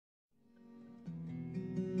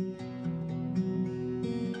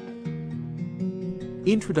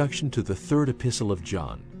Introduction to the Third Epistle of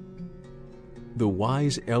John. The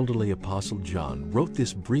wise elderly apostle John wrote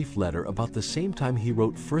this brief letter about the same time he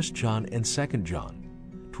wrote 1 John and 2 John,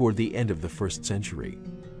 toward the end of the 1st century.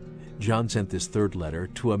 John sent this third letter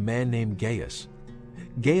to a man named Gaius.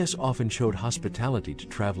 Gaius often showed hospitality to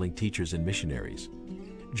traveling teachers and missionaries.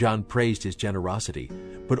 John praised his generosity,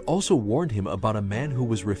 but also warned him about a man who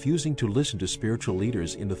was refusing to listen to spiritual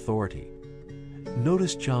leaders in authority.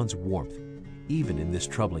 Notice John's warmth, even in this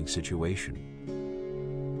troubling situation.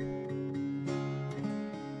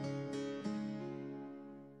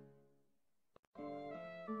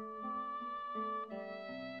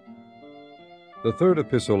 The Third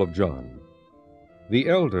Epistle of John. The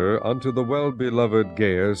elder unto the well-beloved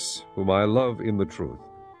Gaius, whom I love in the truth.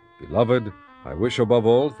 Beloved, I wish above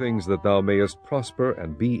all things that thou mayest prosper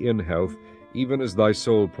and be in health, even as thy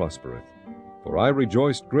soul prospereth. For I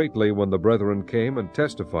rejoiced greatly when the brethren came and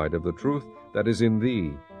testified of the truth that is in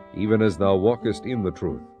thee, even as thou walkest in the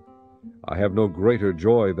truth. I have no greater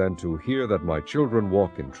joy than to hear that my children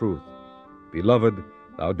walk in truth. Beloved,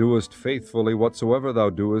 thou doest faithfully whatsoever thou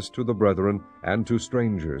doest to the brethren and to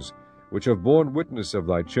strangers, which have borne witness of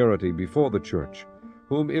thy charity before the church,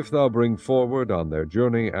 whom if thou bring forward on their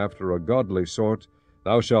journey after a godly sort,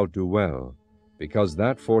 thou shalt do well, because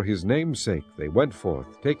that for his name's sake they went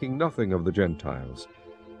forth, taking nothing of the Gentiles.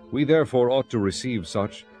 We therefore ought to receive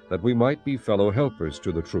such, that we might be fellow helpers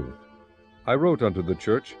to the truth. I wrote unto the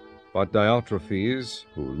church, but Diotrephes,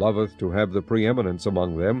 who loveth to have the preeminence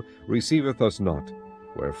among them, receiveth us not.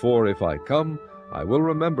 Wherefore, if I come, I will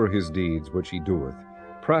remember his deeds which he doeth,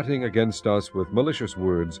 prating against us with malicious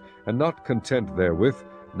words, and not content therewith,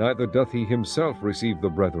 neither doth he himself receive the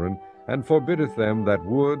brethren, and forbiddeth them that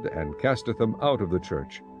would, and casteth them out of the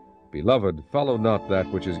church. Beloved, follow not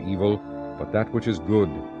that which is evil, but that which is good.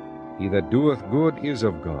 He that doeth good is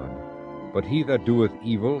of God, but he that doeth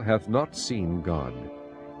evil hath not seen God.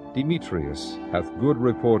 Demetrius hath good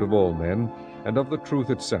report of all men, and of the truth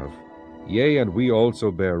itself. Yea, and we also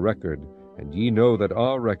bear record, and ye know that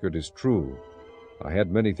our record is true. I had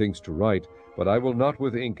many things to write, but I will not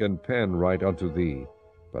with ink and pen write unto thee.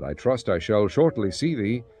 But I trust I shall shortly see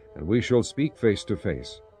thee, and we shall speak face to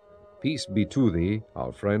face. Peace be to thee,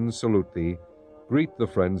 our friends salute thee. Greet the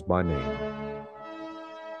friends by name.